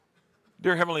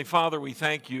Dear Heavenly Father, we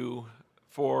thank you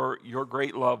for your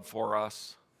great love for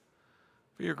us,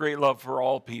 for your great love for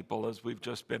all people, as we've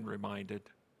just been reminded.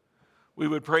 We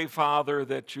would pray, Father,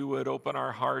 that you would open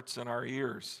our hearts and our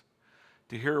ears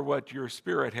to hear what your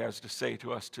Spirit has to say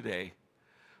to us today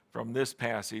from this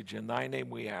passage. In thy name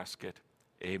we ask it.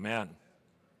 Amen.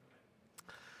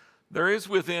 There is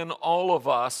within all of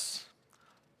us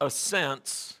a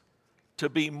sense to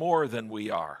be more than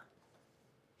we are.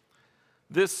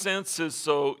 This sense is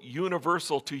so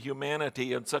universal to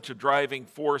humanity and such a driving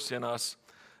force in us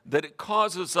that it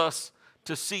causes us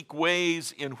to seek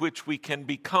ways in which we can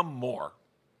become more.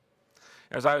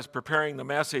 As I was preparing the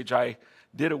message, I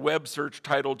did a web search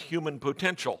titled Human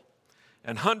Potential,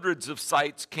 and hundreds of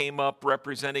sites came up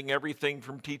representing everything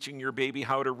from teaching your baby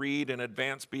how to read and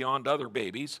advance beyond other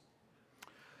babies,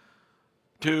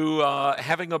 to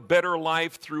having a better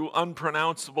life through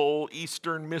unpronounceable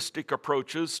Eastern mystic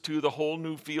approaches, to the whole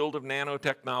new field of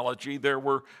nanotechnology. There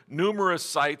were numerous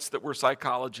sites that were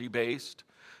psychology-based,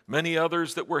 many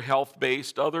others that were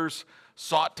health-based, others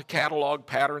sought to catalog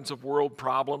patterns of world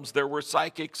problems. There were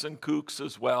psychics and kooks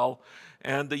as well,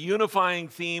 and the unifying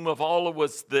theme of all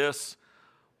of this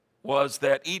was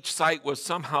that each site was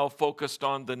somehow focused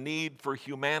on the need for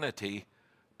humanity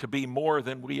to be more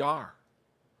than we are.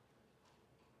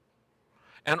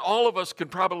 And all of us can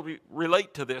probably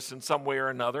relate to this in some way or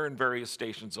another in various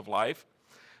stations of life.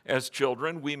 As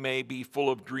children, we may be full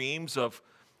of dreams of,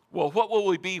 well, what will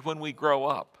we be when we grow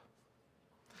up?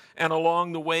 And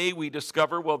along the way, we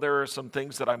discover, well, there are some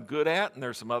things that I'm good at, and there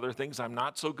are some other things I'm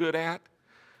not so good at.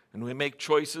 And we make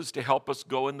choices to help us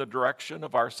go in the direction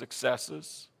of our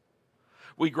successes.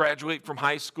 We graduate from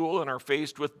high school and are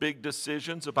faced with big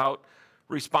decisions about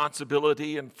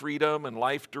responsibility and freedom and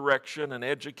life direction and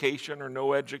education or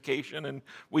no education, and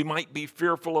we might be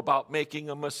fearful about making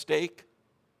a mistake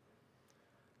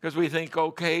because we think,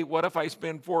 okay, what if I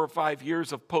spend 4 or 5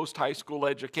 years of post-high school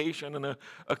education and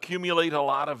accumulate a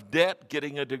lot of debt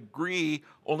getting a degree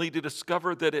only to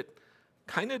discover that it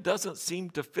kind of doesn't seem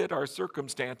to fit our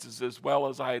circumstances as well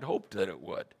as I had hoped that it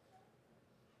would.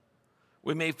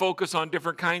 We may focus on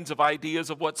different kinds of ideas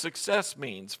of what success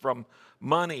means, from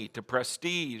money to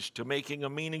prestige to making a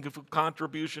meaningful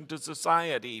contribution to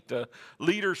society to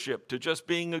leadership to just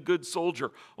being a good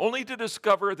soldier, only to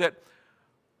discover that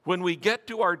when we get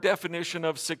to our definition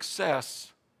of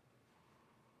success,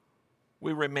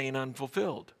 we remain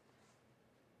unfulfilled.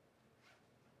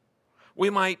 We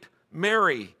might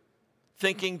marry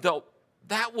thinking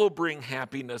that will bring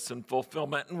happiness and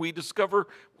fulfillment. And we discover,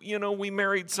 we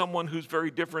married someone who's very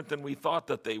different than we thought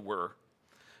that they were.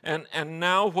 And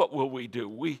now what will we do?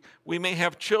 We may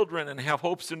have children and have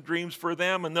hopes and dreams for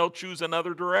them, and they'll choose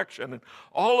another direction. And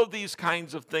all of these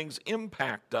kinds of things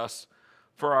impact us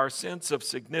for our sense of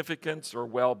significance or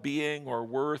well-being or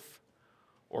worth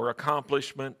or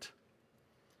accomplishment.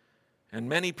 And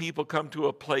many people come to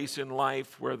a place in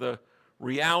life where the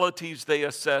realities they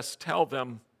assess tell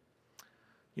them,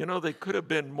 they could have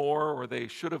been more or they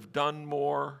should have done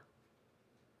more.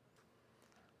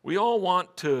 We all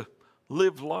want to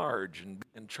live large and be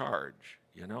in charge,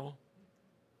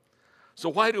 So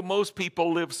why do most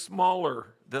people live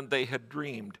smaller than they had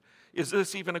dreamed? Is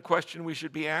this even a question we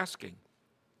should be asking?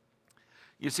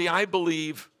 You see, I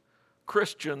believe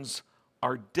Christians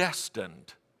are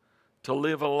destined to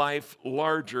live a life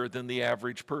larger than the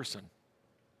average person.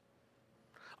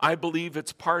 I believe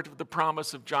it's part of the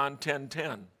promise of John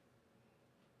 10:10.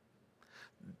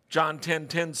 John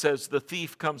 10:10 says, "The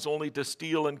thief comes only to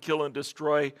steal and kill and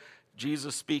destroy."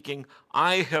 Jesus speaking,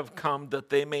 "I have come that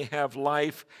they may have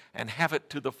life and have it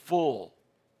to the full,"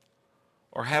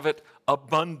 or have it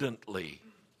abundantly.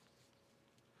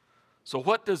 So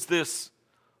what does this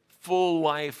full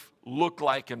life look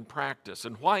like in practice?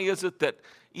 And why is it that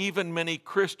even many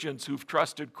Christians who've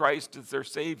trusted Christ as their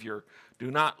Savior do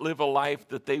not live a life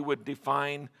that they would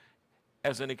define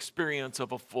as an experience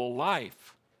of a full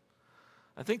life?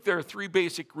 I think there are 3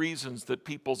 basic reasons that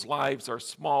people's lives are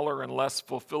smaller and less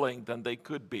fulfilling than they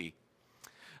could be.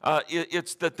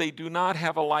 It's that they do not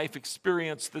have a life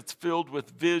experience that's filled with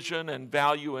vision and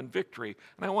value and victory.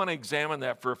 And I want to examine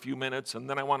that for a few minutes, and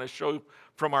then I want to show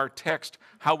from our text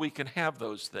how we can have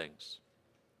those things.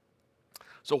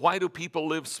 So why do people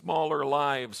live smaller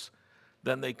lives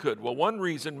than they could? Well, one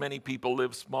reason many people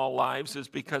live small lives is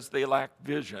because they lack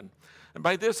vision. And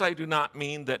by this I do not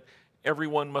mean that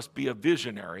everyone must be a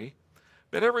visionary,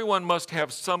 but everyone must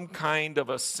have some kind of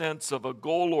a sense of a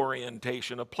goal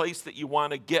orientation, a place that you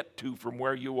want to get to from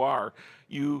where you are.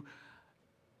 You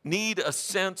need a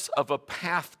sense of a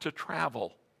path to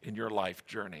travel in your life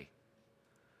journey.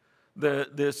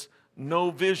 This no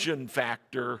vision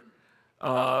factor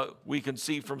we can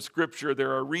see from Scripture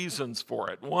there are reasons for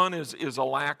it. One is a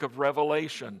lack of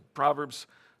revelation. Proverbs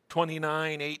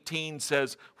 29:18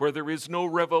 says, "Where there is no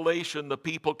revelation, the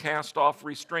people cast off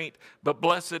restraint, but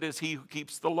blessed is he who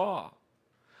keeps the law."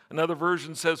 Another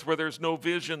version says, "Where there's no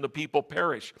vision, the people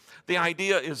perish." The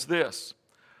idea is this: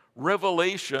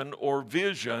 revelation or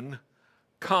vision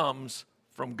comes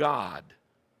from God,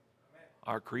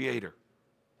 our Creator.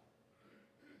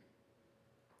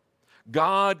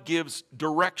 God gives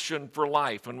direction for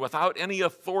life, and without any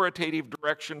authoritative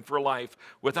direction for life,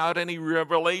 without any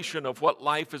revelation of what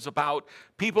life is about,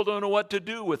 people don't know what to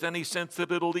do with any sense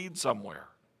that it'll lead somewhere.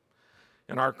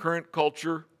 In our current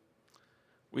culture,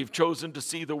 we've chosen to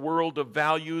see the world of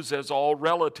values as all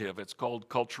relative. It's called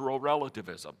cultural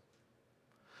relativism.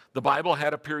 The Bible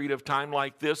had a period of time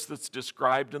like this that's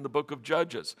described in the book of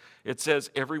Judges. It says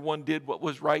everyone did what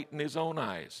was right in his own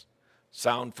eyes.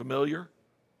 Sound familiar?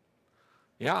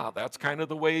 Yeah, that's kind of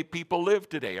the way people live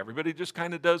today. Everybody just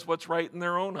kind of does what's right in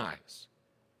their own eyes.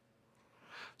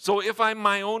 So if I'm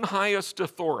my own highest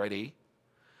authority,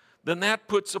 then that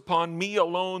puts upon me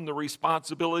alone the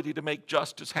responsibility to make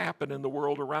justice happen in the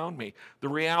world around me. The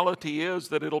reality is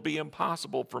that it'll be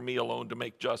impossible for me alone to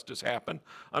make justice happen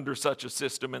under such a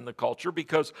system in the culture,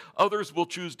 because others will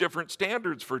choose different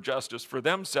standards for justice for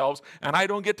themselves, and I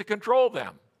don't get to control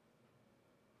them.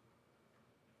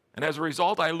 And as a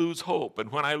result, I lose hope.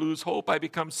 And when I lose hope, I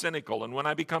become cynical. And when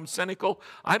I become cynical,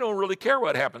 I don't really care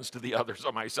what happens to the others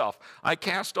or myself. I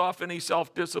cast off any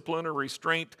self-discipline or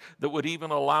restraint that would even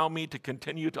allow me to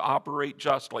continue to operate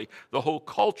justly. The whole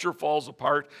culture falls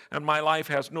apart, and my life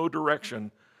has no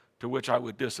direction to which I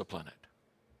would discipline it.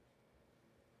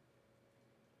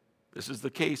 This is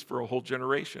the case for a whole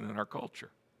generation in our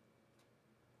culture.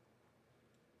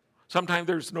 Sometimes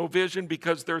there's no vision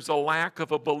because there's a lack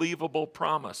of a believable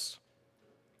promise.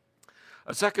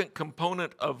 A second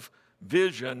component of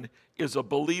vision is a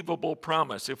believable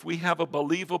promise. If we have a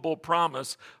believable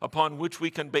promise upon which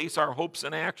we can base our hopes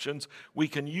and actions, we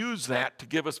can use that to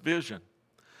give us vision.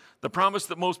 The promise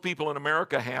that most people in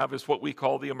America have is what we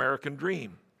call the American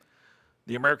dream.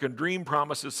 The American dream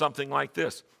promises something like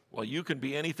this: well, you can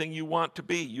be anything you want to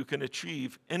be. You can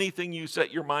achieve anything you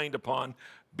set your mind upon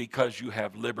because you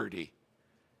have liberty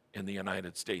in the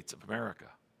United States of America.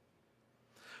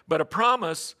 But a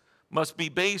promise must be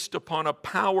based upon a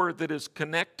power that is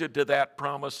connected to that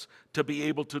promise to be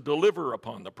able to deliver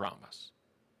upon the promise.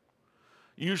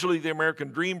 Usually the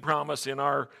American dream promise in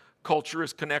our culture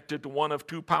is connected to one of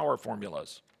two power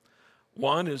formulas.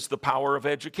 One is the power of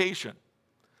education.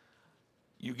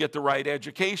 You get the right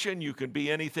education, you can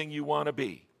be anything you want to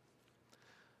be.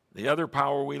 The other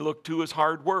power we look to is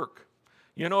hard work.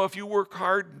 You know, if you work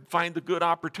hard and find the good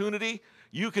opportunity,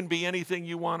 you can be anything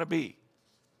you want to be.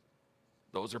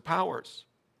 Those are powers.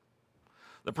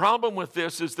 The problem with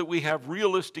this is that we have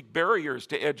realistic barriers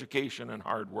to education and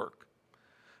hard work.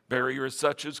 Barriers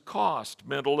such as cost,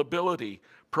 mental ability,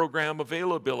 program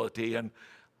availability, and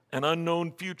an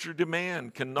unknown future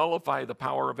demand can nullify the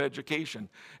power of education.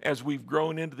 As we've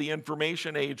grown into the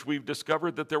information age, we've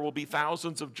discovered that there will be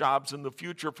thousands of jobs in the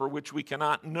future for which we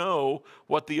cannot know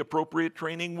what the appropriate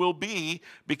training will be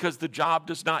because the job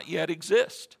does not yet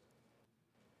exist.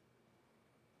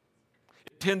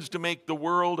 It tends to make the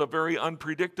world a very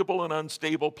unpredictable and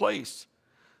unstable place.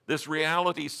 This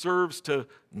reality serves to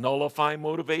nullify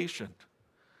motivation.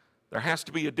 There has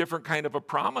to be a different kind of a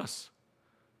promise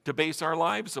to base our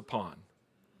lives upon.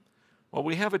 Well,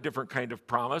 we have a different kind of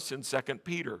promise in 2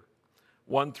 Peter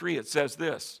 1:3. It says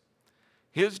this: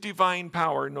 His divine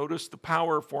power, notice the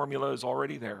power formula is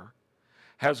already there,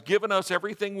 has given us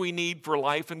everything we need for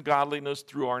life and godliness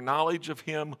through our knowledge of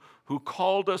Him who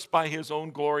called us by His own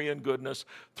glory and goodness.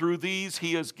 Through these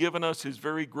He has given us His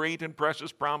very great and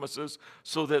precious promises,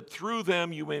 so that through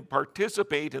them you may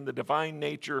participate in the divine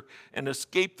nature and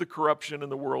escape the corruption in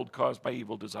the world caused by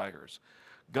evil desires.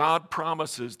 God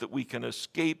promises that we can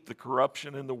escape the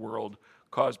corruption in the world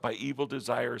caused by evil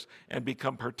desires and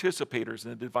become participators in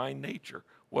the divine nature.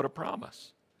 What a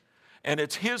promise. And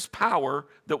it's His power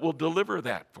that will deliver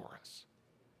that for us.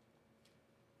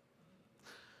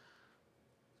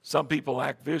 Some people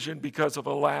lack vision because of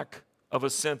a lack of a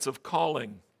sense of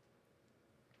calling.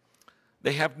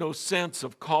 They have no sense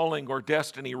of calling or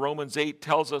destiny. Romans 8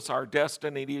 tells us our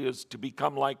destiny is to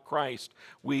become like Christ.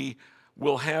 We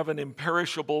will have an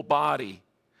imperishable body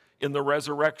in the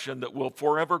resurrection that will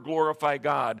forever glorify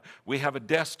God. We have a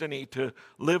destiny to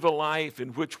live a life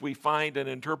in which we find an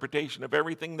interpretation of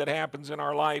everything that happens in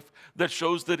our life that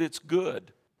shows that it's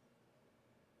good.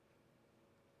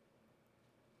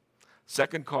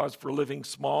 Second cause for living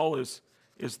small is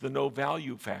the no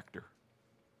value factor.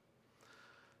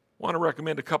 I want to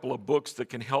recommend a couple of books that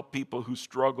can help people who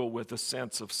struggle with a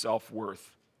sense of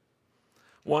self-worth.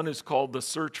 One is called The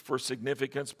Search for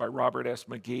Significance by Robert S.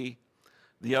 McGee.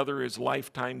 The other is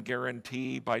Lifetime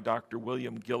Guarantee by Dr.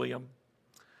 William Gilliam.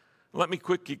 Let me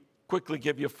quickly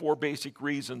give you 4 basic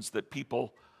reasons that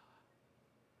people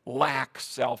lack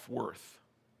self-worth.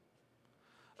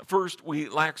 First, we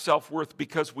lack self-worth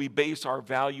because we base our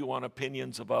value on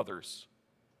opinions of others.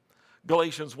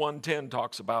 Galatians 1:10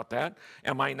 talks about that.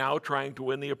 Am I now trying to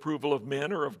win the approval of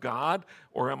men or of God,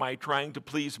 or am I trying to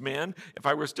please men? If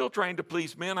I were still trying to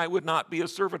please men, I would not be a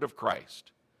servant of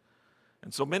Christ.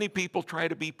 And so many people try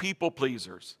to be people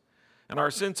pleasers. And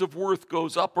our sense of worth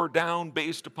goes up or down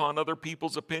based upon other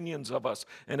people's opinions of us.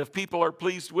 And if people are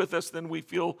pleased with us, then we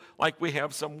feel like we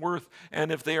have some worth.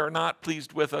 And if they are not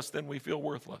pleased with us, then we feel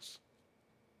worthless.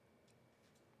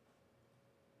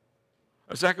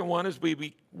 A second one is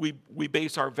we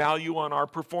base our value on our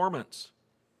performance.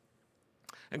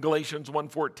 And Galatians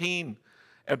 1:14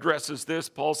 addresses this.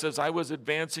 Paul says, I was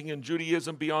advancing in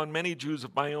Judaism beyond many Jews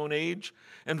of my own age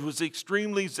and was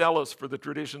extremely zealous for the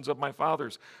traditions of my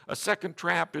fathers. A second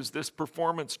trap is this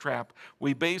performance trap.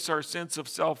 We base our sense of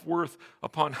self-worth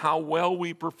upon how well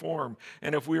we perform.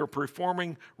 And if we are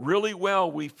performing really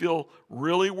well, we feel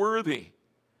really worthy.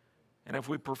 And if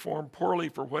we perform poorly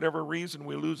for whatever reason,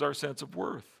 we lose our sense of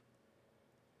worth.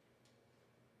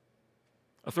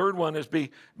 A third one is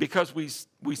because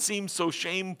we seem so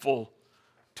shameful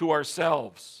to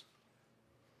ourselves.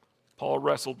 Paul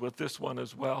wrestled with this one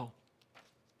as well.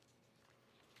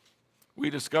 We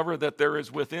discover that there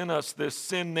is within us this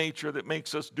sin nature that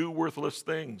makes us do worthless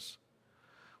things.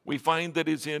 We find that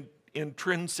it's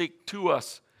intrinsic to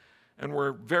us, and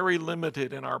we're very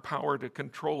limited in our power to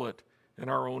control it in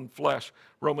our own flesh.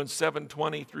 Romans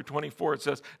 7:20 through 24, it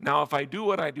says, now if I do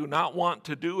what I do not want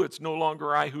to do, it's no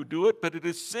longer I who do it, but it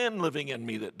is sin living in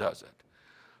me that does it.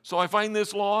 So I find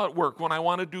this law at work. When I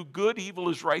want to do good, evil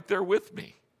is right there with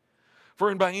me. For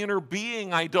in my inner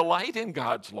being, I delight in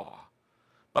God's law.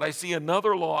 But I see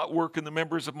another law at work in the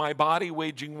members of my body,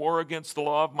 waging war against the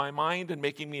law of my mind and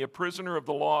making me a prisoner of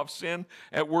the law of sin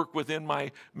at work within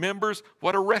my members.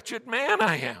 What a wretched man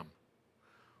I am.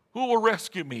 Who will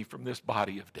rescue me from this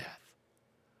body of death?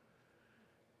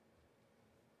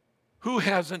 Who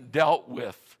hasn't dealt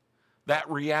with that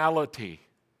reality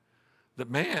that,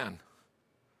 man,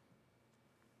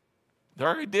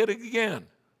 there I did it again.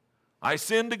 I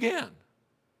sinned again.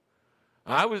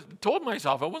 I told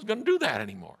myself I wasn't going to do that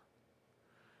anymore.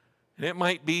 And it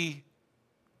might be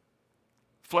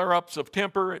flare-ups of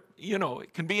temper.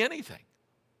 It can be anything.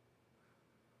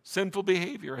 Sinful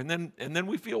behavior. And then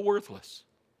we feel worthless.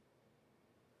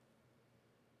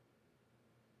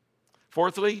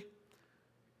 Fourthly,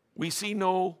 we see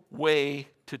no way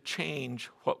to change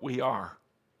what we are.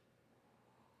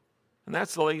 And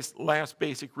that's the last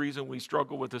basic reason we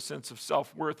struggle with a sense of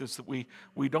self-worth, is that we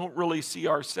don't really see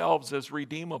ourselves as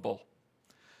redeemable.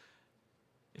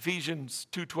 Ephesians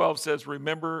 2:12 says,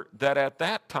 remember that at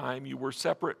that time you were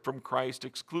separate from Christ,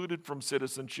 excluded from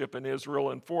citizenship in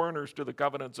Israel, and foreigners to the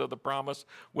covenants of the promise,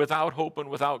 without hope and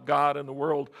without God in the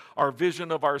world. Our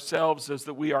vision of ourselves is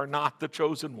that we are not the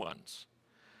chosen ones.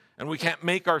 And we can't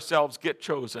make ourselves get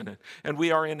chosen. And we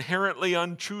are inherently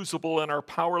unchoosable and are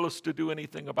powerless to do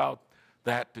anything about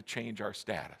that to change our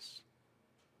status.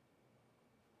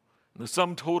 And the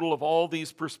sum total of all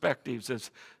these perspectives is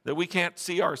that we can't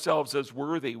see ourselves as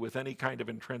worthy with any kind of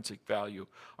intrinsic value.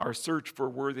 Our search for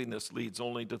worthiness leads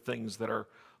only to things that are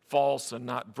false and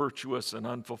not virtuous and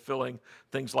unfulfilling,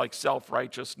 things like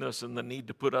self-righteousness and the need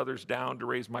to put others down to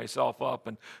raise myself up,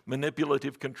 and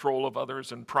manipulative control of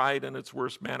others, and pride in its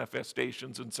worst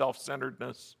manifestations, and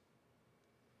self-centeredness.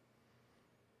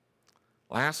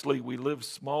 Lastly, we live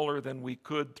smaller than we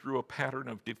could through a pattern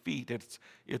of defeat.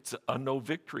 It's a no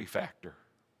victory factor.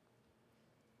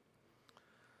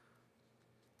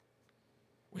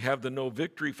 We have the no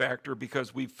victory factor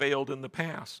because we failed in the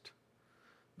past.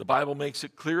 The Bible makes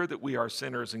it clear that we are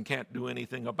sinners and can't do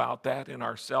anything about that in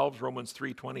ourselves. Romans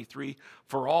 3:23,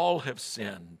 for all have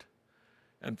sinned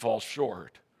and fall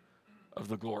short of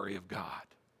the glory of God.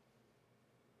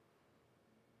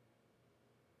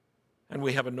 And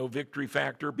we have a no victory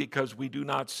factor because we do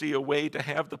not see a way to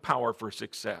have the power for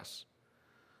success.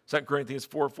 2 Corinthians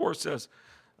 4:4 says,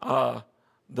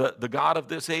 the God of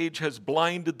this age has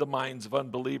blinded the minds of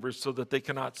unbelievers so that they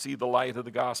cannot see the light of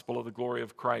the gospel of the glory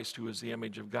of Christ, who is the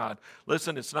image of God.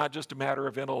 Listen, it's not just a matter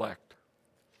of intellect.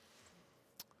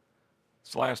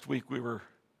 This last week we were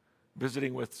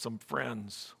visiting with some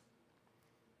friends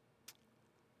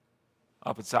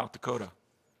up in South Dakota.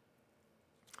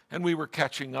 And we were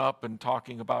catching up and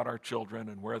talking about our children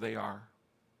and where they are.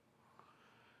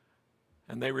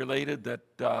 And they related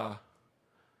that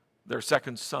their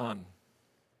second son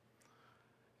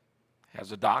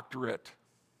has a doctorate,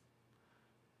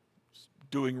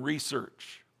 doing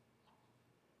research,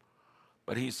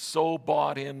 but he's so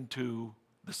bought into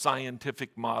the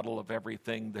scientific model of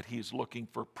everything that he's looking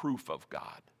for proof of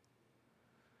God.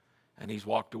 And he's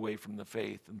walked away from the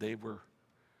faith, and they were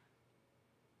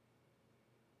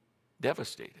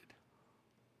devastated,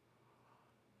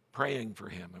 praying for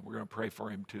him, and we're going to pray for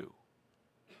him too,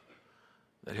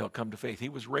 that he'll come to faith. He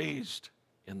was raised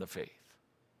in the faith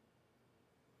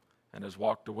and has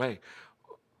walked away.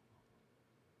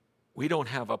 We don't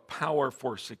have a power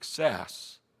for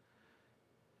success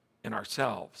in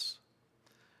ourselves.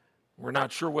 We're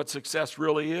not sure what success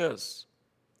really is.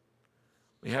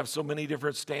 We have so many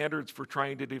different standards for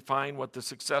trying to define what the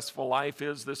successful life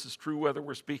is. This is true whether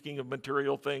we're speaking of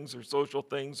material things or social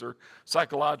things or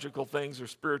psychological things or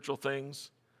spiritual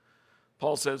things.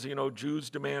 Paul says,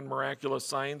 Jews demand miraculous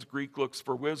signs, Greek looks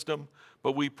for wisdom,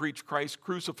 but we preach Christ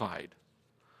crucified,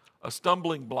 a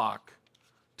stumbling block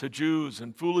to Jews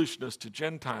and foolishness to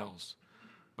Gentiles.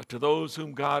 But to those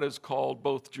whom God has called,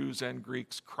 both Jews and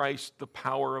Greeks, Christ, the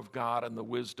power of God and the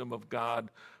wisdom of God.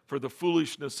 For the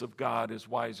foolishness of God is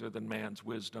wiser than man's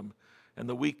wisdom, and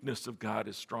the weakness of God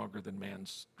is stronger than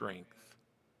man's strength.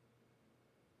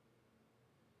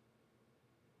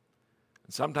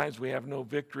 And sometimes we have no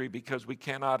victory because we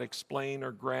cannot explain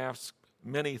or grasp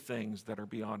many things that are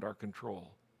beyond our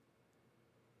control.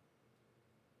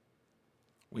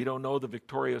 We don't know the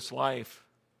victorious life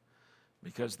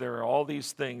because there are all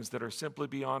these things that are simply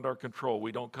beyond our control.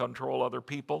 We don't control other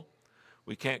people.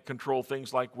 We can't control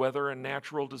things like weather and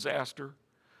natural disaster.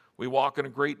 We walk in a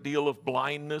great deal of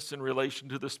blindness in relation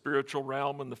to the spiritual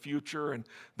realm and the future, and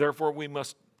therefore we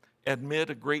must admit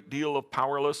a great deal of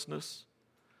powerlessness.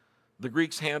 The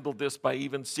Greeks handled this by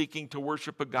even seeking to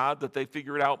worship a God that they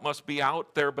figured out must be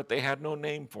out there, but they had no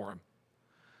name for him.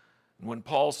 And when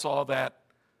Paul saw that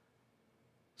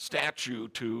statue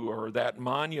or that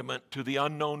monument to the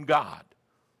unknown God,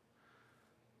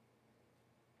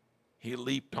 he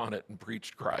leaped on it and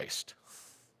preached Christ.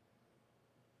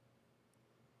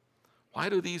 Why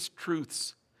do these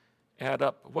truths add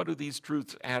up? What do these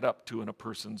truths add up to in a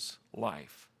person's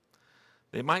life?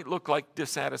 They might look like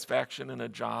dissatisfaction in a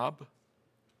job.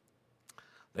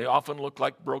 They often look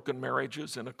like broken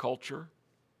marriages in a culture.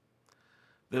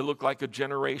 They look like a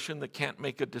generation that can't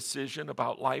make a decision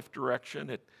about life direction.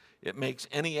 It makes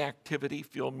any activity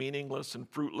feel meaningless and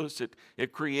fruitless.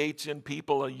 It creates in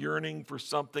people a yearning for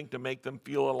something to make them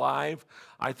feel alive.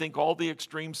 I think all the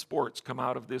extreme sports come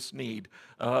out of this need.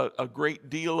 A great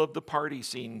deal of the party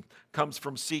scene comes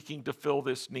from seeking to fill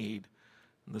this need.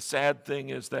 And the sad thing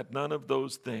is that none of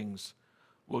those things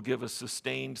will give a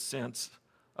sustained sense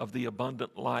of the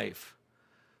abundant life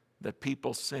that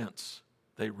people sense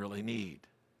they really need.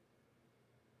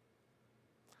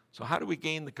 So how do we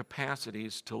gain the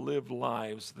capacities to live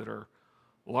lives that are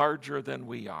larger than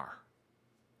we are?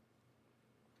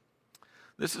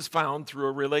 This is found through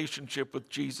a relationship with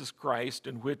Jesus Christ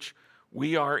in which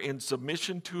we are in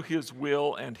submission to his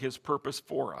will and his purpose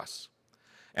for us.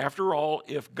 After all,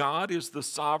 if God is the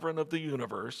sovereign of the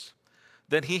universe,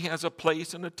 then he has a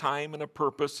place and a time and a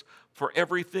purpose for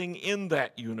everything in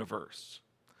that universe.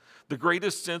 The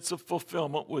greatest sense of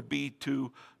fulfillment would be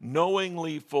to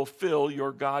knowingly fulfill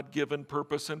your God-given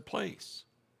purpose and place.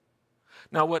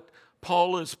 Now, what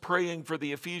Paul is praying for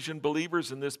the Ephesian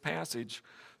believers in this passage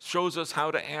shows us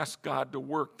how to ask God to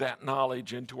work that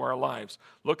knowledge into our lives.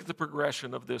 Look at the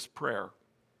progression of this prayer.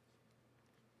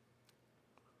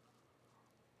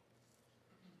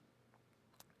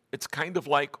 It's kind of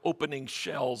like opening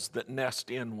shells that nest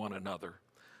in one another.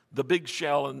 The big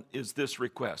shell is this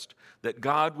request, that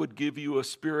God would give you a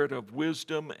spirit of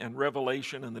wisdom and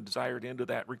revelation, and the desired end of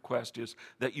that request is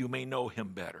that you may know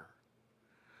him better.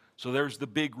 So there's the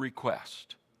big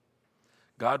request.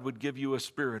 God would give you a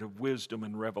spirit of wisdom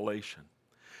and revelation.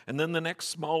 And then the next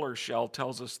smaller shell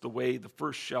tells us the way the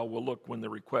first shell will look when the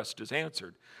request is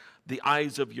answered. The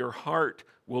eyes of your heart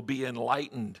will be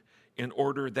enlightened in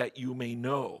order that you may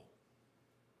know.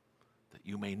 That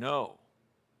you may know.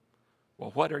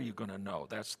 Well, what are you going to know?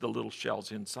 That's the little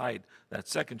shells inside that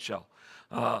second shell.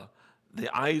 The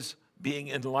eyes being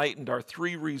enlightened are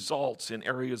three results in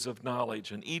areas of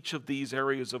knowledge, and each of these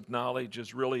areas of knowledge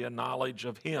is really a knowledge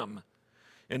of him.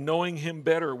 And knowing him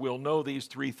better, we'll know these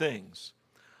three things.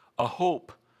 A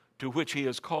hope to which he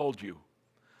has called you,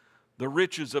 the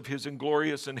riches of his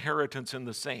inglorious inheritance in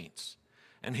the saints,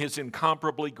 and his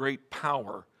incomparably great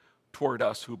power toward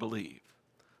us who believe.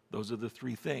 Those are the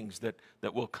three things that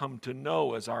we'll come to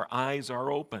know as our eyes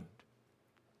are opened.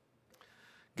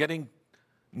 Getting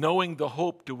Knowing the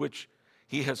hope to which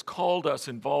he has called us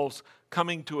involves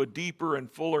coming to a deeper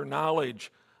and fuller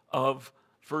knowledge of,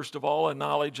 first of all, a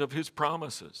knowledge of his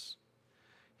promises.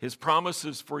 His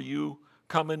promises for you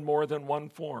come in more than one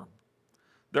form.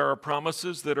 There are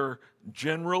promises that are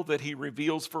general that he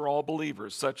reveals for all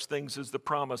believers, such things as the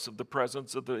promise of the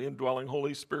presence of the indwelling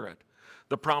Holy Spirit,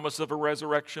 the promise of a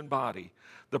resurrection body,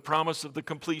 the promise of the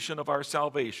completion of our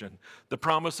salvation, the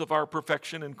promise of our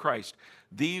perfection in Christ.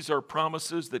 These are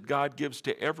promises that God gives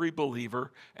to every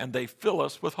believer, and they fill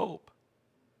us with hope.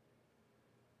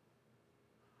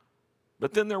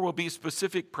 But then there will be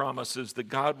specific promises that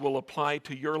God will apply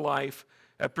to your life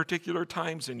at particular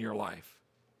times in your life.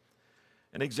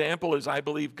 An example is, I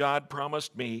believe God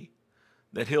promised me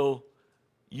that he'll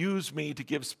use me to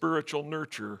give spiritual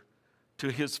nurture to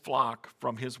his flock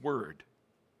from his word.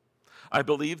 I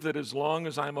believe that as long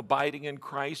as I'm abiding in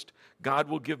Christ, God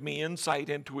will give me insight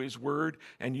into his word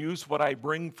and use what I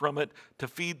bring from it to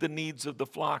feed the needs of the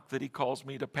flock that he calls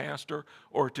me to pastor,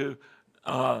 or to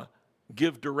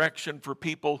give direction for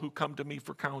people who come to me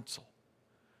for counsel.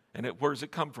 And where does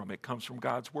it come from? It comes from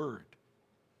God's word.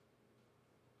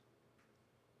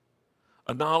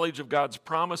 A knowledge of God's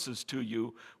promises to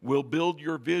you will build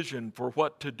your vision for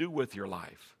what to do with your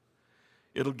life.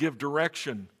 It'll give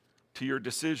direction to your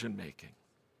decision making.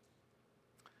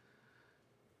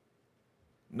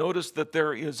 Notice that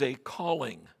there is a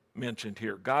calling mentioned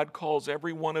here. God calls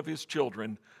every one of his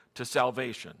children to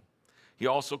salvation. He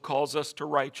also calls us to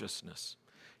righteousness.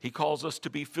 He calls us to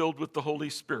be filled with the Holy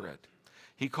Spirit.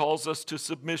 He calls us to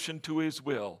submission to his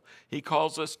will. He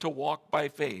calls us to walk by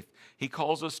faith. He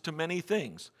calls us to many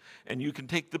things. And you can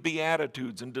take the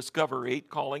Beatitudes and discover 8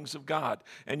 callings of God.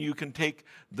 And you can take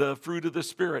the fruit of the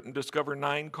Spirit and discover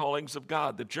 9 callings of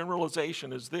God. The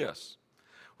generalization is this: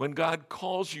 when God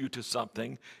calls you to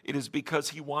something, it is because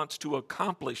he wants to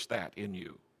accomplish that in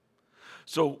you.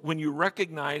 So when you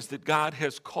recognize that God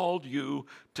has called you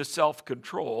to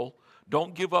self-control,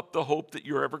 don't give up the hope that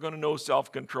you're ever going to know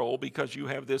self-control, because you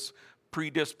have this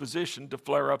predisposition to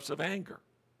flare-ups of anger.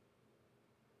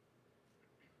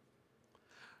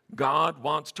 God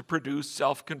wants to produce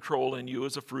self-control in you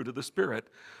as a fruit of the Spirit,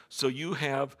 so you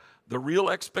have the real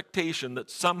expectation that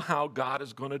somehow God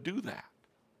is going to do that.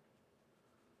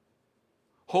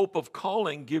 Hope of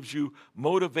calling gives you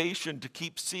motivation to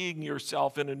keep seeing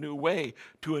yourself in a new way,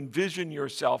 to envision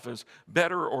yourself as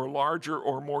better or larger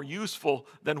or more useful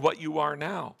than what you are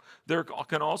now. There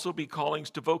can also be callings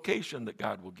to vocation that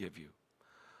God will give you.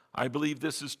 I believe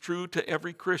this is true to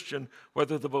every Christian,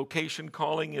 whether the vocation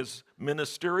calling is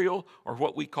ministerial or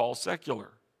what we call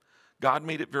secular. God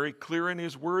made it very clear in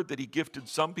his word that he gifted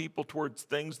some people towards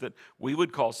things that we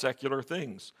would call secular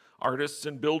things. Artists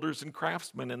and builders and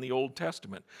craftsmen in the Old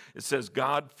Testament. It says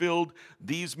God filled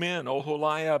these men,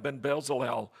 Oholiab and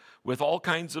Bezalel, with all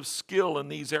kinds of skill in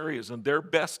these areas, and their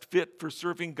best fit for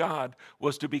serving God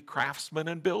was to be craftsmen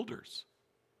and builders.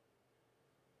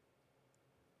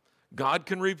 God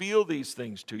can reveal these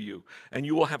things to you, and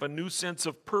you will have a new sense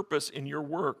of purpose in your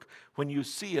work when you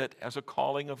see it as a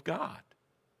calling of God.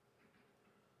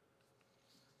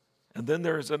 And then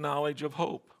there is a knowledge of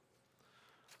hope.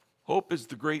 Hope is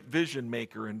the great vision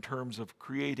maker in terms of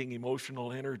creating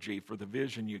emotional energy for the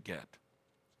vision you get.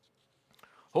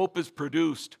 Hope is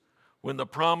produced when the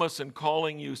promise and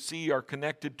calling you see are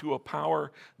connected to a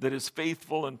power that is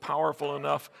faithful and powerful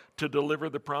enough to deliver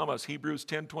the promise. Hebrews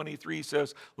 10:23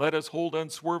 says, "Let us hold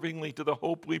unswervingly to the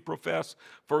hope we profess,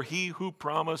 for he who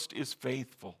promised is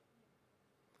faithful."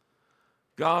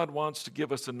 God wants to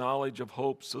give us a knowledge of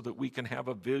hope so that we can have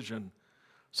a vision,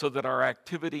 so that our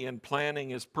activity and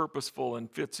planning is purposeful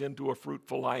and fits into a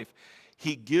fruitful life.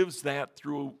 He gives that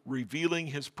through revealing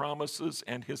his promises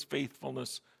and his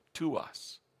faithfulness to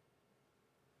us.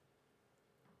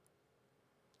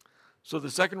 So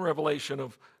the second revelation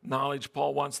of knowledge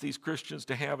Paul wants these Christians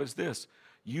to have is this: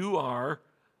 you are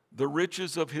the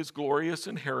riches of his glorious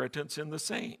inheritance in the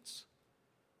saints.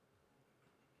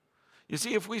 You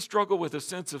see, if we struggle with a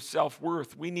sense of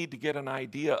self-worth, we need to get an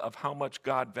idea of how much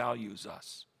God values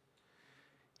us.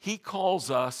 He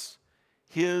calls us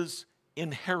his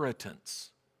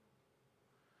inheritance.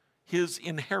 His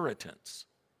inheritance.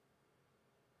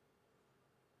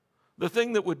 The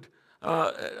thing that would,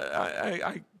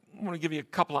 I want to give you a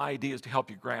couple of ideas to help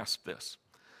you grasp this.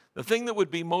 The thing that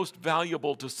would be most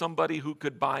valuable to somebody who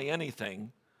could buy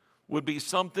anything would be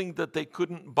something that they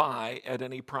couldn't buy at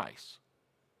any price.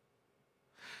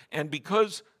 And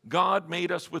because God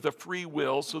made us with a free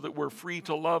will so that we're free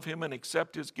to love him and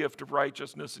accept his gift of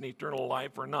righteousness and eternal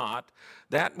life or not,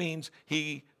 that means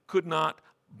he could not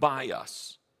buy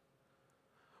us.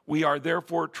 We are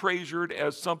therefore treasured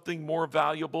as something more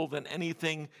valuable than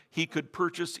anything he could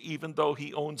purchase, even though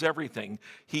he owns everything.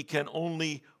 He can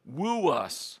only woo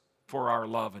us for our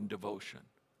love and devotion.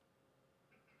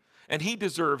 And he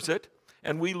deserves it,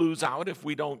 and we lose out if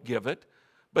we don't give it,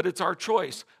 but it's our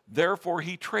choice. Therefore,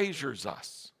 he treasures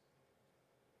us.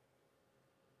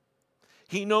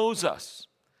 He knows us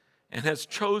and has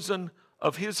chosen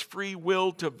of his free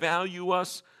will to value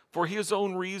us for his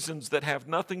own reasons that have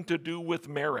nothing to do with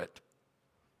merit.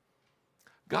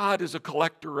 God is a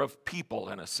collector of people,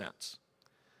 in a sense.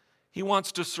 He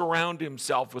wants to surround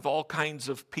himself with all kinds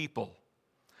of people.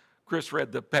 Chris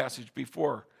read the passage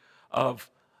before of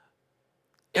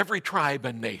every tribe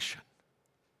and nation.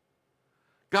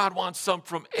 God wants some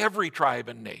from every tribe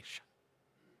and nation.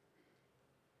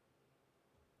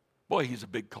 Boy, he's a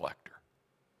big collector.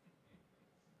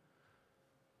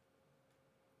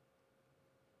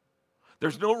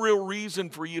 There's no real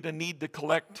reason for you to need to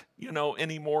collect,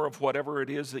 any more of whatever it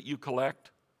is that you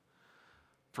collect.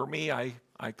 For me, I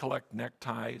collect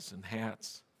neckties and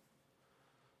hats.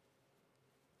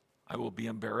 I will be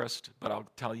embarrassed, but I'll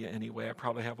tell you anyway, I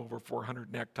probably have over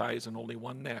 400 neckties and only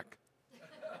one neck.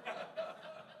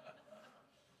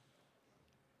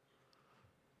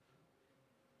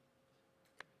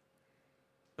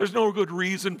 There's no good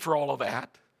reason for all of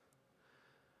that.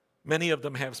 Many of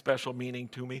them have special meaning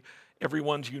to me.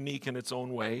 Everyone's unique in its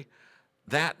own way.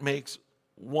 That makes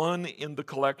one in the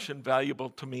collection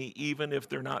valuable to me, even if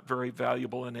they're not very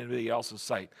valuable in anybody else's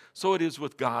sight. So it is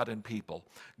with God and people.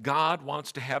 God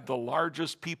wants to have the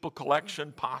largest people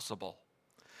collection possible.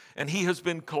 And he has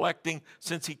been collecting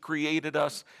since he created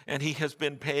us, and he has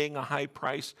been paying a high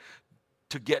price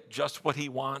to get just what he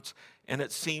wants. And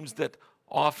it seems that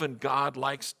often God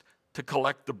likes to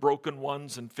collect the broken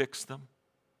ones and fix them.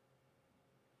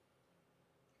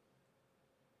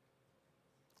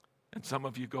 And some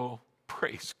of you go,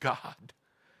 praise God.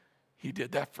 He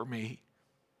did that for me.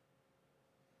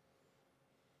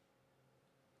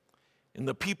 In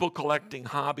the people collecting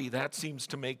hobby, that seems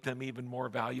to make them even more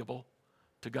valuable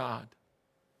to God.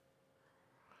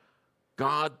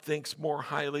 God thinks more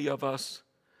highly of us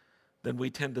than we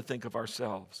tend to think of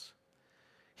ourselves.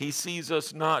 He sees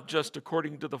us not just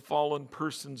according to the fallen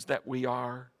persons that we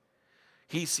are.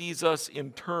 He sees us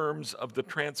in terms of the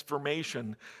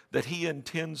transformation that he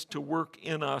intends to work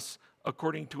in us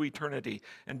according to eternity.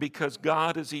 And because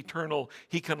God is eternal,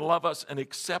 he can love us and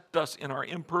accept us in our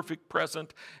imperfect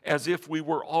present as if we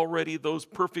were already those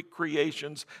perfect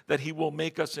creations that he will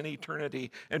make us in eternity.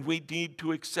 And we need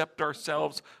to accept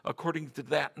ourselves according to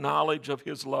that knowledge of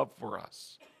his love for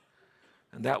us.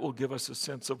 And that will give us a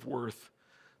sense of worth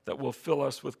that will fill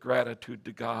us with gratitude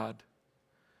to God.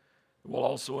 It will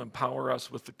also empower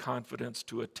us with the confidence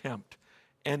to attempt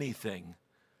anything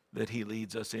that he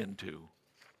leads us into.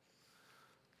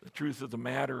 The truth of the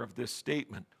matter of this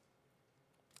statement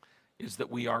is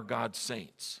that we are God's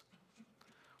saints.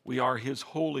 We are his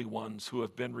holy ones who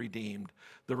have been redeemed.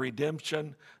 The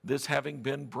redemption, this having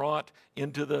been brought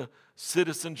into the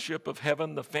citizenship of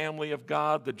heaven, the family of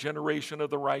God, the generation of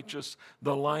the righteous,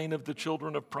 the line of the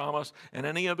children of promise, and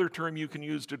any other term you can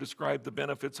use to describe the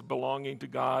benefits of belonging to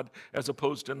God as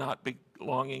opposed to not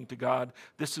belonging to God.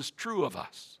 This is true of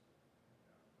us.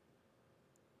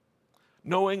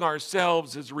 Knowing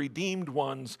ourselves as redeemed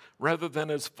ones rather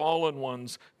than as fallen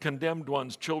ones, condemned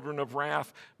ones, children of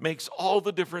wrath, makes all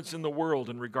the difference in the world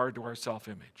in regard to our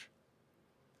self-image.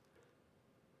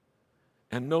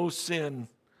 And no sin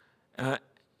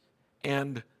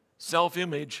and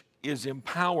self-image is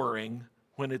empowering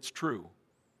when it's true.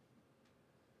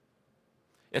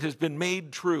 It has been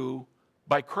made true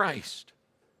by Christ.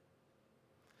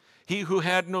 He who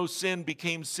had no sin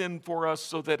became sin for us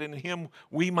so that in him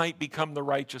we might become the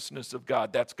righteousness of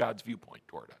God. That's God's viewpoint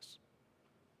toward us.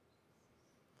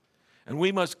 And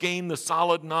we must gain the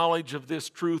solid knowledge of this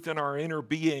truth in our inner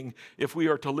being if we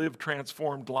are to live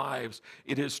transformed lives.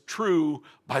 It is true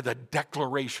by the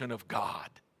declaration of God.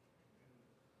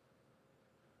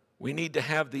 We need to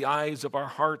have the eyes of our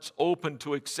hearts open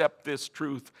to accept this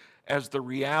truth as the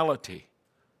reality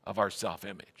of our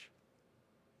self-image.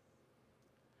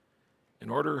 In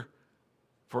order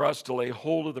for us to lay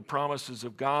hold of the promises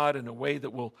of God in a way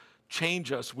that will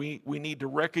change us, we need to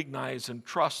recognize and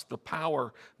trust the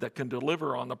power that can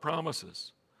deliver on the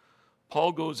promises.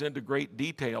 Paul goes into great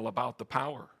detail about the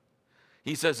power.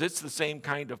 He says it's the same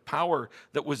kind of power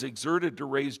that was exerted to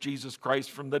raise Jesus Christ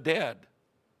from the dead.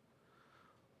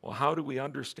 Well, how do we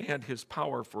understand his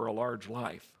power for a large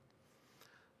life?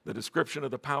 The description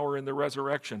of the power in the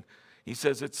resurrection, he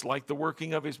says it's like the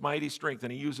working of his mighty strength,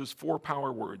 and he uses 4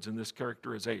 power words in this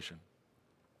characterization.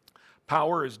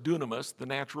 Power is dunamis, the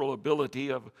natural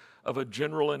ability of a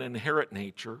general and inherent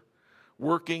nature.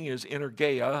 Working is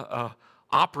energeia,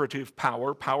 operative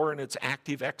power, power in its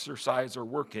active exercise or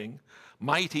working.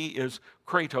 Mighty is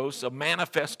kratos, a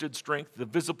manifested strength, the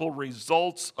visible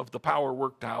results of the power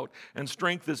worked out. And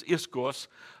strength is iskos,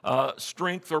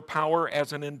 strength or power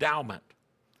as an endowment.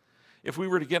 If we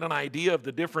were to get an idea of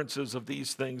the differences of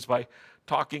these things by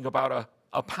talking about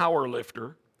a power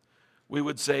lifter, we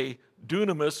would say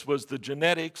dunamis was the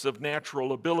genetics of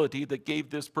natural ability that gave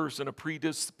this person a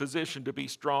predisposition to be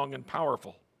strong and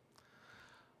powerful.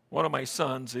 One of my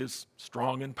sons is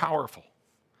strong and powerful.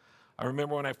 I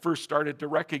remember when I first started to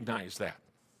recognize that.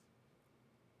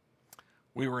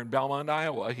 We were in Belmont,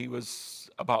 Iowa. He was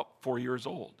about 4 years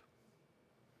old.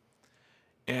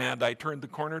 And I turned the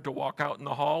corner to walk out in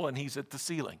the hall, and he's at the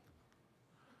ceiling.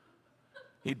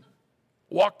 He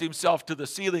walked himself to the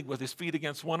ceiling with his feet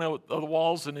against one of the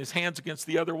walls and his hands against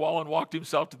the other wall and walked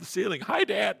himself to the ceiling. Hi,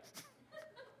 Dad.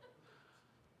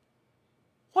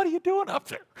 What are you doing up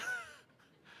there?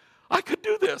 I could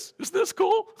do this. Isn't this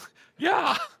cool?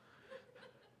 Yeah.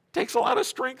 Takes a lot of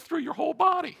strength through your whole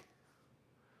body.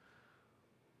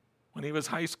 When he was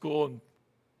high school and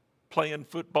playing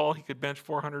football, he could bench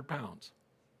 400 pounds.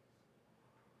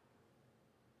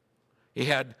 He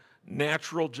had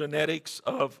natural genetics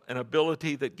of an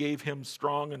ability that gave him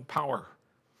strong and power.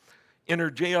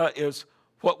 Energeia is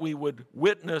what we would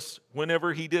witness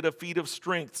whenever he did a feat of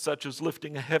strength, such as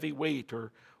lifting a heavy weight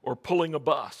or pulling a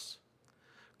bus.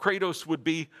 Kratos would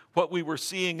be what we were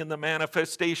seeing in the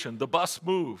manifestation. The bus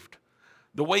moved.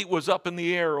 The weight was up in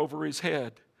the air over his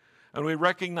head. And we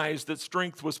recognized that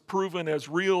strength was proven as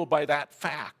real by that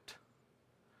fact.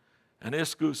 And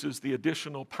iskos is the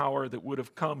additional power that would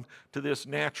have come to this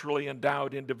naturally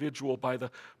endowed individual by the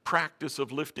practice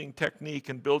of lifting technique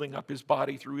and building up his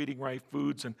body through eating right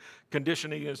foods and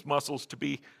conditioning his muscles to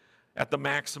be at the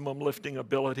maximum lifting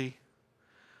ability.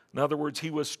 In other words, he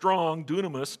was strong,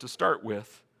 dunamis, to start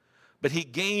with, but he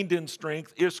gained in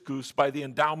strength, iskos, by the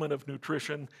endowment of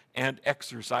nutrition and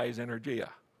exercise, energeia.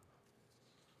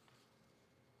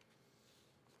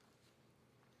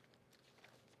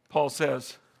 Paul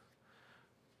says,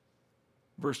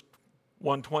 verse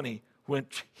 120,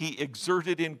 which he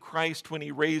exerted in Christ when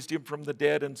he raised him from the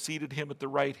dead and seated him at the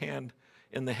right hand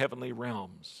in the heavenly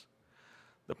realms.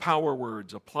 The power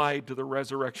words applied to the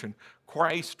resurrection.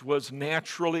 Christ was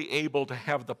naturally able to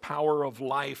have the power of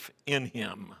life in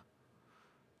him.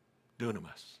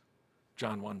 Dunamis,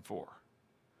 John 1:4.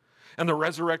 And the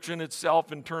resurrection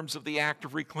itself, in terms of the act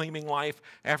of reclaiming life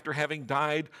after having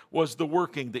died, was the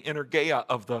working, the energeia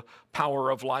of the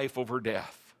power of life over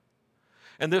death.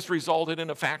 And this resulted in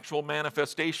a factual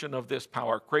manifestation of this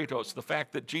power, kratos, the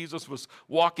fact that Jesus was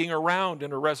walking around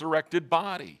in a resurrected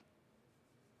body.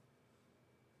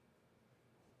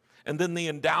 And then the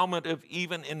endowment of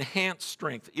even enhanced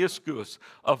strength, iskos,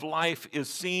 of life is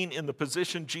seen in the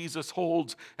position Jesus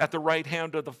holds at the right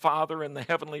hand of the Father in the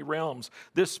heavenly realms.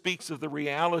 This speaks of the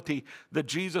reality that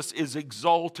Jesus is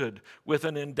exalted with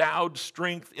an endowed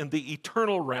strength in the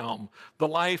eternal realm. The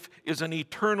life is an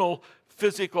eternal,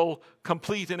 physical,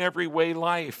 complete in every way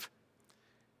life.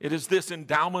 It is this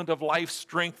endowment of life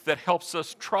strength that helps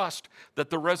us trust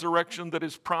that the resurrection that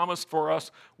is promised for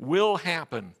us will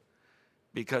happen,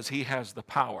 because he has the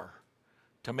power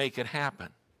to make it happen.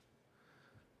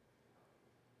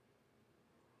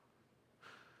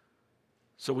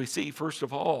 So we see, first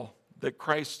of all, that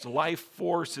Christ's life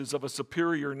force is of a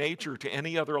superior nature to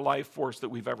any other life force that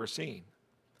we've ever seen.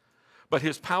 But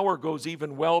his power goes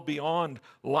even well beyond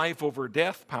life over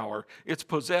death power. It's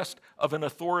possessed of an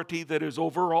authority that is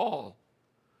over all.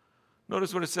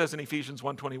 Notice what it says in Ephesians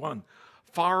 1:21.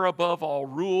 Far above all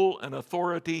rule and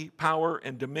authority, power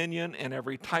and dominion, and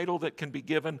every title that can be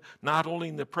given, not only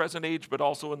in the present age, but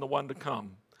also in the one to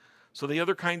come. So the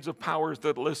other kinds of powers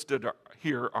that are listed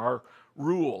here are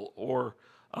rule or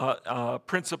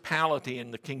principality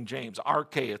in the King James.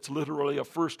 Arche, it's literally a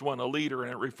first one, a leader,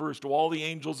 and it refers to all the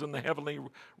angels in the heavenly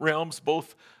realms,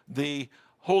 both the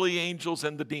holy angels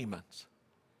and the demons.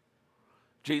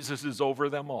 Jesus is over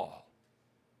them all.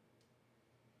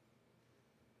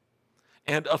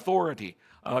 And authority.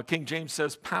 King James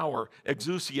says power,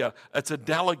 exousia. It's a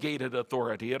delegated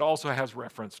authority. It also has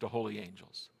reference to holy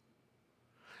angels.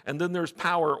 And then there's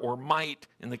power or might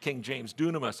in the King James,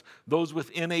 dunamis, those with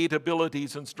innate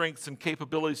abilities and strengths and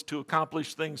capabilities to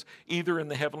accomplish things either in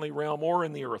the heavenly realm or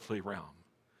in the earthly realm.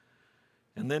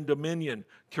 And then dominion,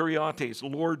 kuriates,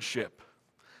 lordship.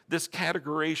 This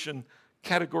categorization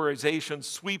categorization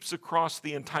sweeps across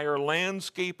the entire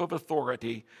landscape of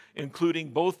authority,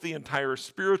 including both the entire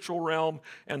spiritual realm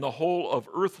and the whole of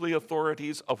earthly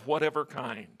authorities of whatever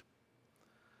kind.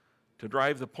 To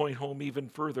drive the point home even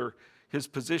further, his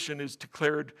position is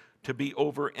declared to be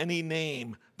over any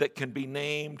name that can be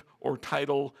named or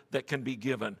title that can be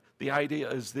given. The idea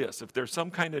is this: if there's some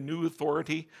kind of new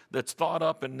authority that's thought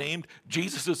up and named,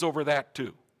 Jesus is over that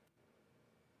too.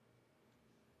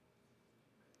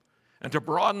 And to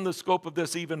broaden the scope of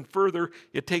this even further,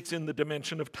 it takes in the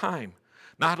dimension of time.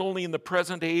 Not only in the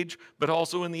present age, but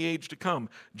also in the age to come.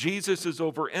 Jesus is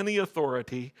over any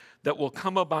authority that will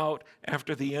come about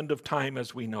after the end of time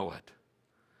as we know it.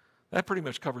 That pretty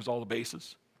much covers all the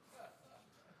bases.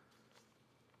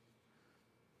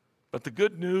 But the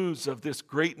good news of this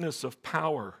greatness of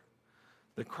power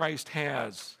that Christ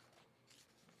has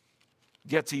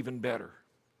gets even better.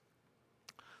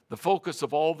 The focus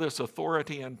of all this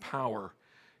authority and power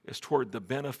is toward the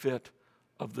benefit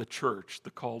of the church, the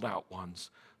called out ones,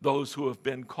 those who have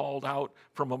been called out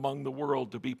from among the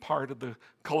world to be part of the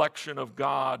collection of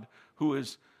God who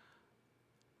is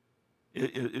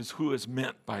who is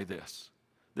meant by this.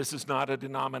 This is not a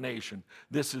denomination.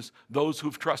 This is those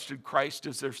who've trusted Christ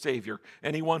as their Savior.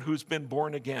 Anyone who's been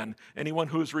born again. Anyone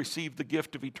who has received the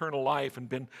gift of eternal life and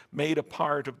been made a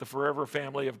part of the forever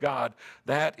family of God.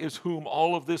 That is whom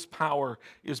all of this power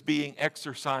is being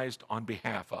exercised on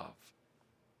behalf of.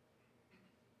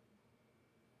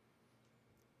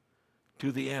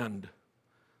 To the end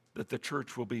that the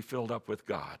church will be filled up with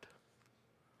God.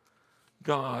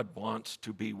 God wants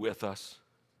to be with us.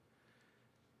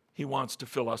 He wants to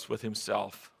fill us with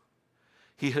himself.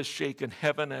 He has shaken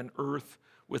heaven and earth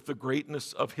with the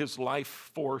greatness of his life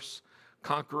force,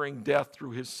 conquering death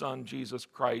through his Son, Jesus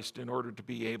Christ, in order to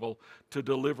be able to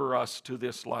deliver us to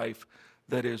this life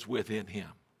that is within him.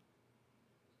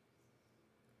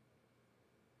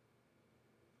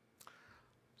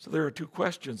 So there are two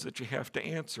questions that you have to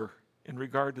answer in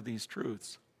regard to these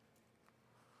truths.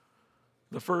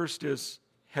 The first is,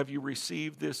 have you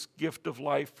received this gift of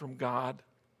life from God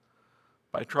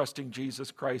by trusting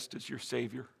Jesus Christ as your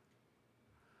Savior?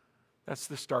 That's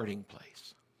the starting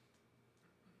place.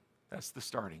 That's the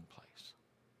starting place.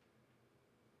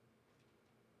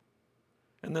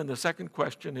 And then the second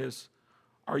question is,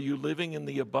 are you living in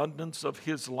the abundance of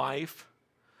his life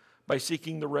by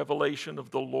seeking the revelation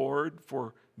of the Lord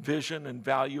for vision and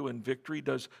value and victory?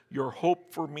 Does your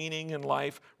hope for meaning in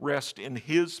life rest in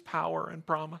his power and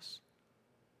promise?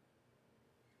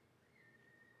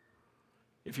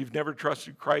 If you've never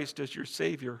trusted Christ as your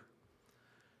Savior,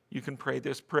 you can pray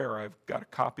this prayer. I've got a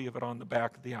copy of it on the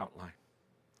back of the outline.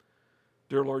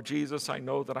 Dear Lord Jesus, I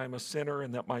know that I'm a sinner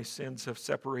and that my sins have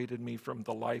separated me from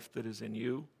the life that is in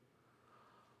you.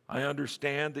 I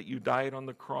understand that you died on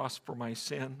the cross for my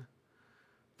sin.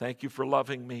 Thank you for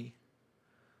loving me.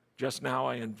 Just now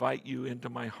I invite you into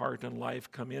my heart and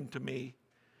life. Come into me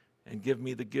and give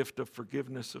me the gift of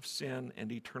forgiveness of sin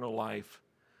and eternal life.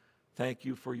 Thank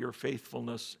you for your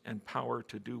faithfulness and power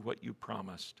to do what you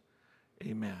promised.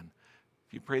 Amen.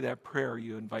 If you pray that prayer,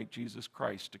 you invite Jesus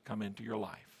Christ to come into your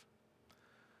life,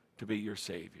 to be your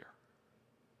Savior.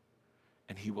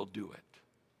 And he will do it.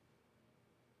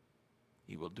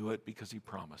 He will do it because he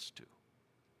promised to.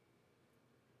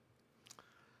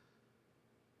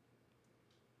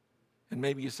 And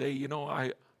maybe you say, you know,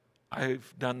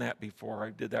 I've done that before.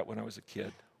 I did that when I was a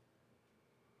kid.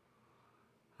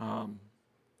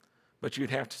 But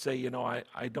you'd have to say, you know,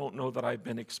 I don't know that I've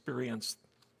been experiencing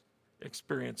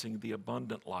the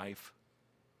abundant life,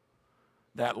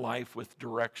 that life with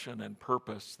direction and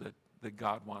purpose that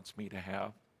God wants me to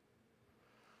have.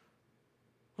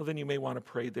 Well, then you may want to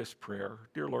pray this prayer.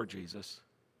 Dear Lord Jesus,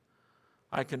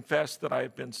 I confess that I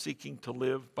have been seeking to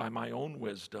live by my own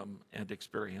wisdom and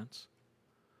experience.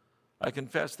 I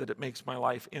confess that it makes my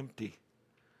life empty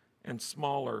and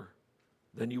smaller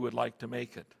than you would like to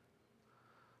make it.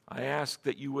 I ask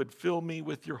that you would fill me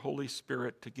with your Holy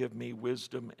Spirit to give me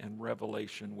wisdom and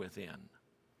revelation within.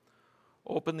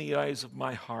 Open the eyes of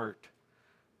my heart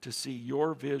to see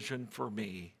your vision for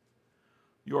me,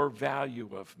 your value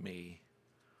of me,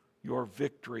 your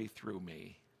victory through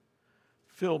me.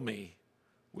 Fill me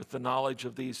with the knowledge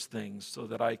of these things so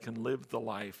that I can live the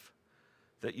life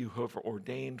that you have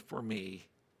ordained for me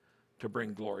to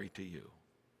bring glory to you.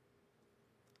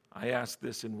 I ask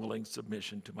this in willing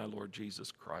submission to my Lord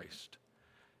Jesus Christ.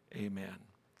 Amen.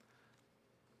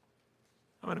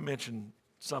 I'm going to mention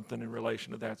something in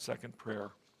relation to that second prayer.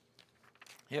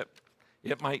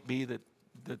 It might be that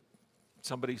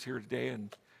somebody's here today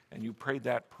and you prayed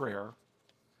that prayer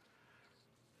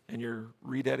and you're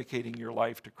rededicating your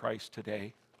life to Christ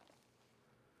today.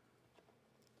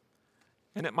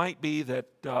 And it might be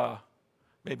that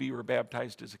maybe you were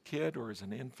baptized as a kid or as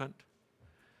an infant.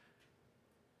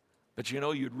 But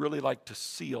you'd really like to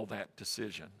seal that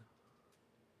decision.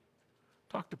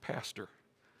 Talk to Pastor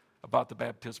about the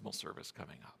baptismal service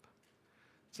coming up.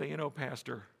 Say,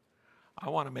 Pastor, I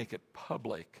want to make it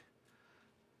public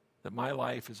that my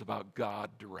life is about God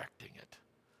directing it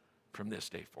from this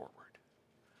day forward.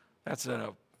 That's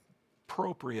an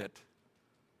appropriate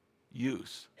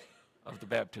use of the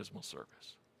baptismal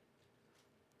service.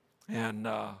 And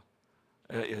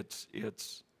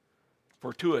it's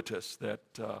fortuitous that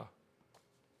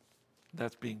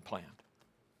that's being planned.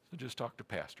 So just talk to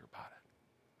Pastor about it.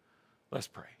 Let's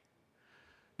pray.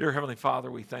 Dear Heavenly Father,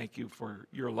 we thank you for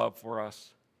your love for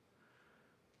us.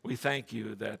 We thank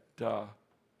you that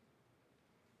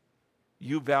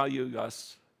you value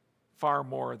us far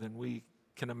more than we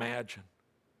can imagine.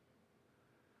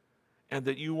 And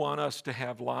that you want us to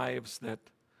have lives that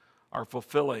are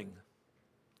fulfilling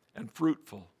and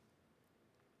fruitful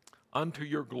unto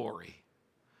your glory.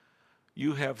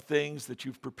 You have things that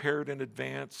you've prepared in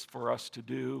advance for us to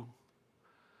do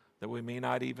that we may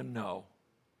not even know,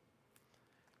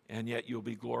 and yet you'll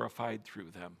be glorified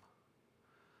through them.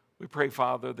 We pray,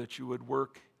 Father, that you would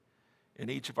work in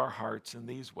each of our hearts in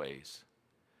these ways.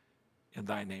 In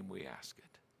thy name we ask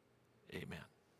it. Amen.